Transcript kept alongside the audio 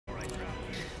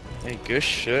Hey, good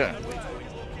shit.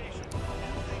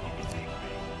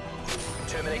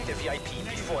 Terminate the VIP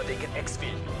before they get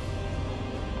exfil.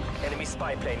 Enemy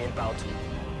spy plane inbound.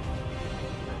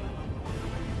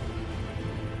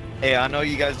 Hey, I know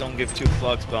you guys don't give two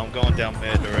fucks, but I'm going down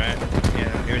mid, alright?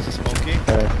 Yeah, here's a smoky.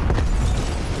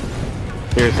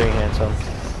 Here's a handsome.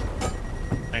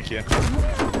 Thank you.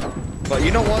 But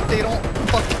you know what? They don't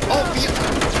fuck. Oh,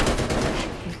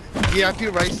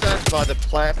 VIP right side by the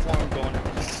platform going.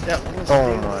 That was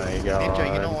Oh my god. Ninja,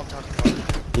 you know what I'm talking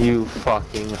about. You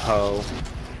fucking hoe.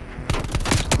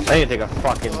 I need to take a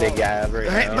fucking big ab right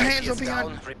now. My hands VIP are is behind.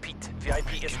 down. Repeat.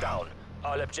 VIP is down.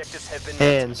 All objectives have been met.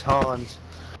 Hands, Hans.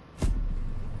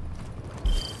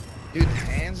 Dude,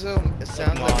 Hanzo, it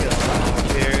sounds like a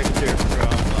character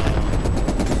from,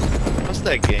 what's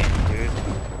that game, dude?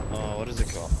 Oh, what is it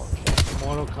called?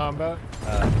 Mortal Kombat?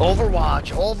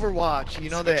 Overwatch, you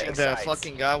know the sides.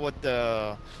 fucking guy with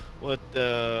the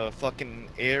fucking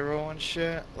arrow and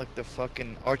shit? Like the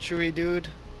fucking archery dude?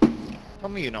 Tell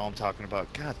me you know what I'm talking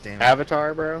about, god damn it.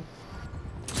 Avatar, bro?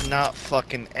 Not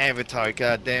fucking Avatar,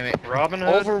 god damn it. Robin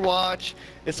Hood? Overwatch,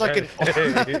 it's like an...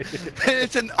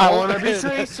 it's an... I wanna be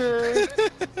Caesar!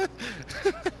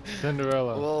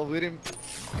 Cinderella. Well, we didn't...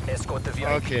 Escort the VIP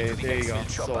Okay, to the there you go.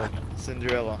 exfil chopper. Sold.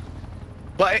 Cinderella.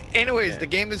 But anyways, the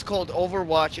game is called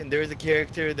Overwatch, and there's a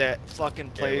character that fucking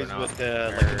plays with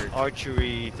the like an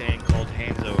archery thing called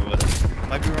Hanzo or whatever.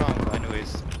 Might be wrong, but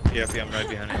anyways. Yeah, I'm right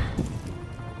behind it.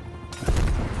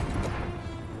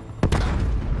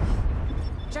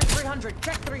 Check 300.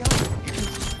 Check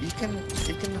 300.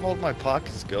 You can hold my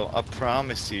pockets, go. I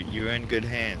promise you, you're in good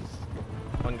hands.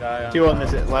 One guy on, two on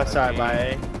this left side by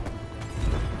A.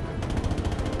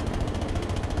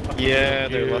 Yeah,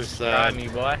 they're left side. Me,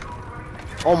 boy.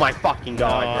 Oh my fucking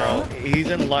god, bro.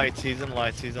 He's in lights, he's in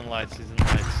lights. You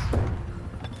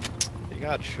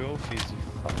got trophies, you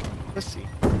fucking pussy.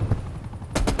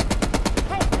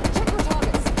 Hey, check your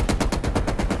targets.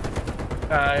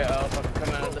 Alright, fucking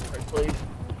come out of this first, please.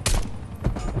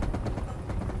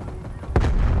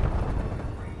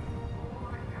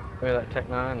 Where that Tech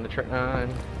 9, the Trick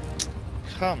 9.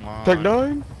 Come on. Tech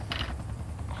 9?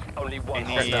 Only one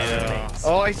Any, hostile remains.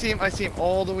 oh, I see him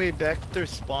all the way back to their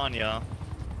spawn, yeah.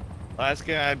 Last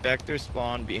guy back their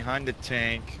spawn, behind the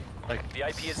tank. Like,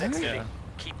 VIP is exiting.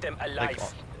 Keep them alive.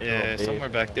 like, yeah, somewhere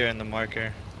back there in the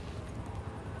marker.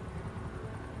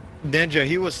 Ninja,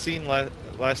 he was seen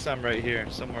last time right here,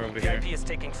 somewhere over here. VIP is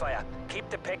taking fire. Keep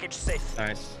the package safe.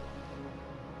 Nice.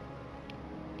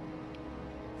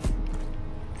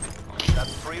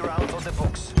 That's 3 rounds on the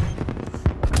books.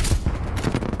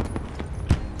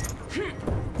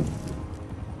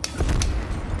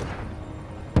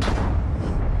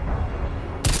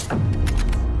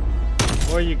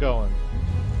 Where are you going?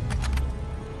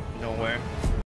 Nowhere.